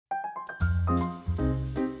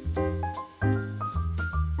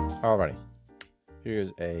Alrighty.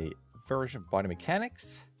 Here's a version of body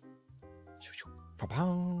mechanics.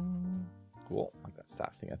 Cool. Like that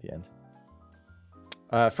staff thing at the end.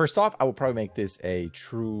 First off, I will probably make this a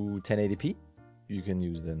true 1080p. You can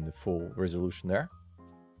use then the full resolution there.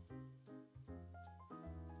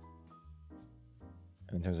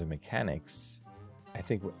 And in terms of mechanics, I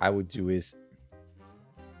think what I would do is,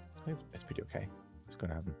 I think it's pretty okay. It's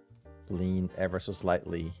going to have lean ever so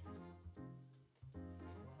slightly.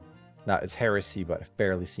 Now, it's heresy, but I've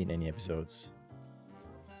barely seen any episodes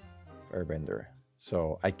of Airbender.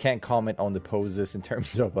 So I can't comment on the poses in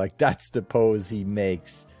terms of like, that's the pose he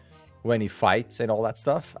makes when he fights and all that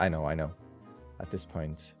stuff. I know. At this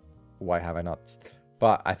point, why have I not?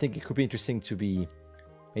 But I think it could be interesting to be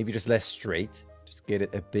maybe just less straight. Just get it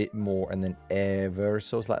a bit more and then ever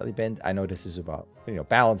so slightly bend. I know this is about, you know,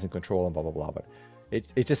 balance and control and blah, blah, blah. But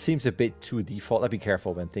it just seems a bit too default. I'd be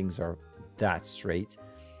careful when things are that straight.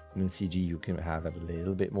 And in CG, you can have a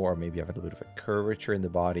little bit more. Maybe have a little bit of a curvature in the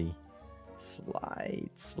body.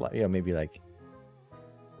 Slight, you know, maybe like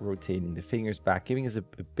rotating the fingers back, giving us a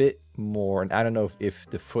bit more. And I don't know if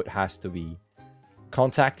the foot has to be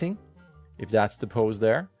contacting, if that's the pose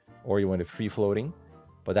there, or you want it free floating.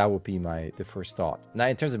 But that would be the first thought. Now,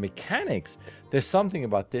 in terms of mechanics, there's something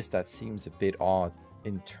about this that seems a bit odd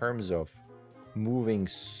in terms of moving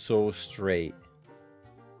so straight.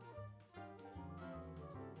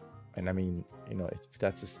 And I mean, you know, if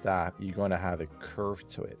that's a stab, you're gonna have a curve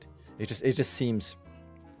to it. It just seems,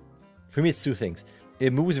 for me, it's two things.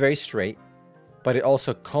 It moves very straight, but it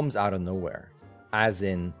also comes out of nowhere. As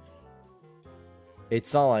in,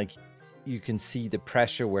 it's not like you can see the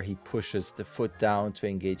pressure where he pushes the foot down to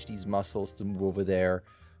engage these muscles to move over there,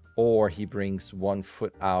 or he brings one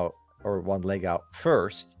foot out or one leg out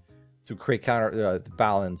first to create counter the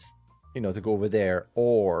balance, you know, to go over there,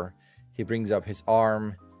 or he brings up his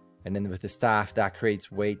arm and then with the staff that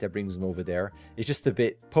creates weight that brings him over there. It's just a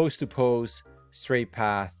bit pose to pose, straight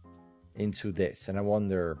path into this. And I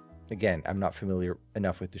wonder, again, I'm not familiar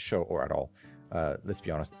enough with the show or at all, let's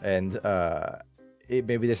be honest. And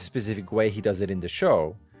maybe there's a specific way he does it in the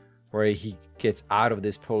show where he gets out of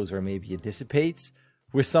this pose, or maybe it dissipates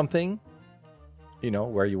with something, you know,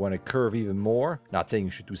 where you want to curve even more. Not saying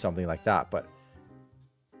you should do something like that, but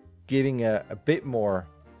giving a bit more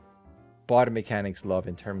body mechanics love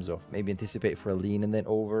in terms of maybe anticipate for a lean and then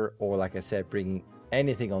over, or like I said, bringing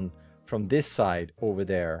anything on from this side over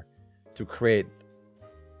there to create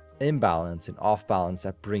imbalance and off balance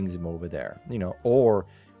that brings him over there, you know, or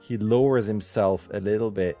he lowers himself a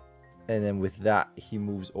little bit and then with that he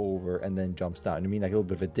moves over and then jumps down. I mean, like a little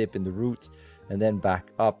bit of a dip in the root and then back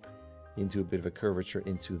up into a bit of a curvature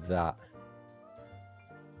into that.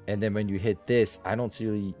 And then when you hit this, I don't see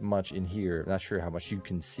really much in here. I'm not sure how much you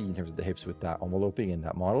can see in terms of the hips with that enveloping in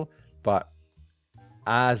that model. But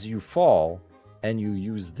as you fall and you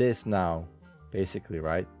use this now, basically,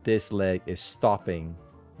 right? This leg is stopping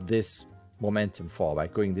this momentum fall. By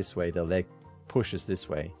going this way, the leg pushes this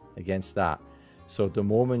way against that. So the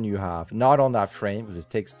moment you have, not on that frame, because it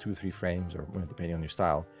takes 2-3 frames, or depending on your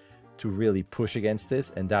style, to really push against this,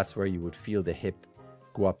 and that's where you would feel the hip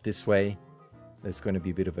go up this way. It's going to be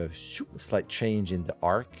a bit of a slight change in the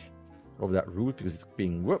arc of that root because it's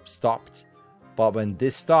being stopped. But when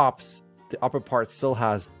this stops, the upper part still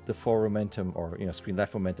has the forward momentum, or screen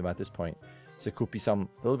left momentum at this point. So it could be some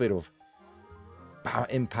little bit of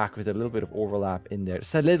impact with a little bit of overlap in there.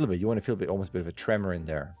 Just a little bit. You want to feel almost a bit of a tremor in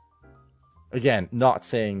there. Again, not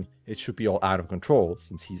saying it should be all out of control,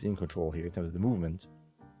 since he's in control here in terms of the movement.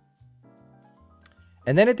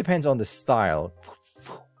 And then it depends on the style.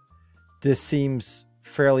 This seems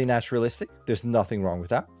fairly naturalistic. There's nothing wrong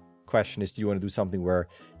with that. Question is, do you want to do something where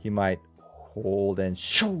he might hold and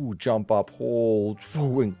jump up, hold,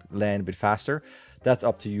 and land a bit faster? That's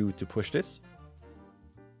up to you to push this.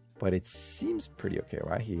 But it seems pretty okay,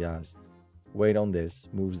 right? He has weight on this,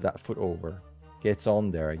 moves that foot over, gets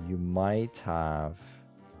on there. You might have...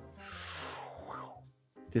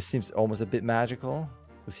 This seems almost a bit magical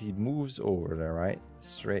because he moves over there, right?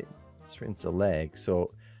 Straight into the leg.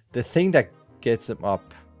 So the thing that gets him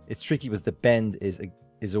up, it's tricky because the bend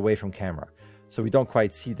is away from camera. So we don't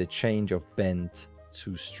quite see the change of bend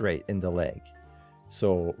to straight in the leg.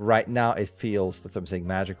 So right now it feels, that's what I'm saying,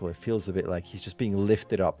 magical. It feels a bit like he's just being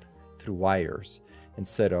lifted up through wires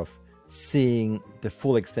instead of seeing the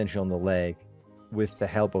full extension on the leg with the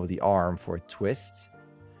help of the arm for a twist,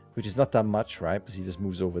 which is not that much, right? Because he just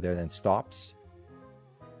moves over there and then stops.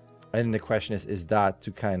 And then the question is that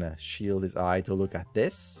to kind of shield his eye to look at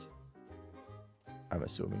this? I'm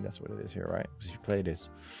assuming that's what it is here, right? Because if you play this,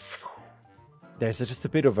 there's just a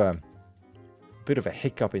bit of a bit of a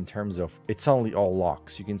hiccup in terms of it's only all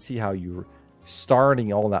locks. You can see how you're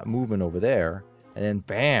starting all that movement over there, and then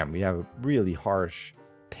bam, you have a really harsh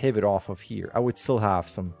pivot off of here. I would still have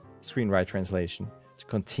some screen right translation to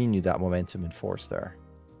continue that momentum and force there.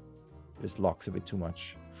 Just locks a bit too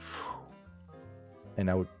much. And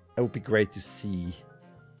it would be great to see.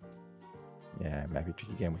 Yeah, it might be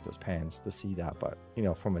tricky again with those pans to see that, but you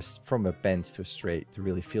know, from a bend to a straight to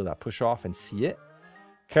really feel that push off and see it.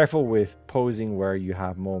 Careful with posing where you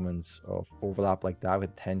have moments of overlap like that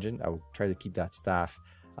with tangent. I would try to keep that staff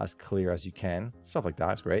as clear as you can. Stuff like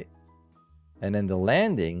that is great. And then the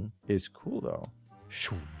landing is cool though.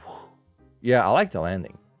 Yeah, I like the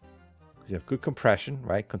landing. Because you have good compression,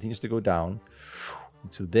 right? Continues to go down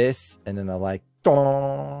into this. And then I like,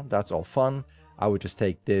 that's all fun. I would just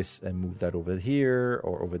take this and move that over here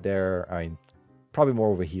or over there. I mean, probably more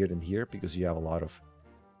over here than here because you have a lot of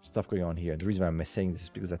stuff going on here. And the reason why I'm saying this is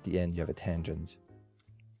because at the end you have a tangent,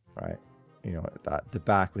 right? You know, the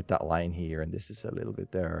back with that line here, and this is a little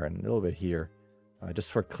bit there and a little bit here,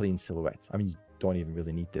 just for clean silhouette. I mean, you don't even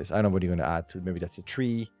really need this. I don't know what you're going to add to it. Maybe that's a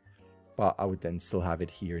tree, but I would then still have it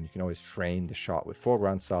here, and you can always frame the shot with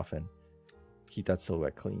foreground stuff and keep that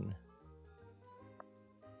silhouette clean.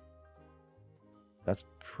 That's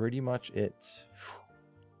pretty much it.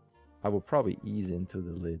 I will probably ease into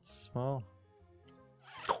the lids. Well,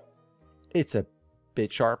 it's a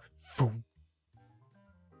bit sharp, but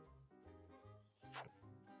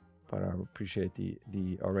I appreciate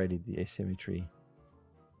already the asymmetry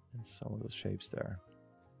and some of those shapes there.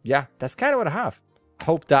 Yeah, that's kind of what I have.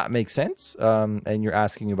 Hope that makes sense. And you're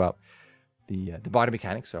asking about the body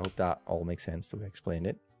mechanics, so I hope that all makes sense the way I explained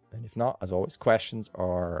it. And if not, as always, questions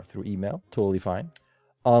are through email. Totally fine.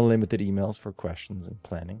 Unlimited emails for questions and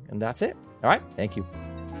planning. And that's it. All right. Thank you.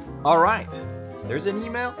 All right. There's an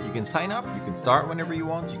email. You can sign up. You can start whenever you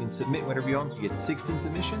want. You can submit whenever you want. You get 16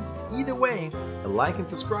 submissions. Either way, a like and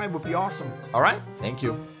subscribe would be awesome. All right. Thank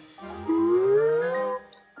you.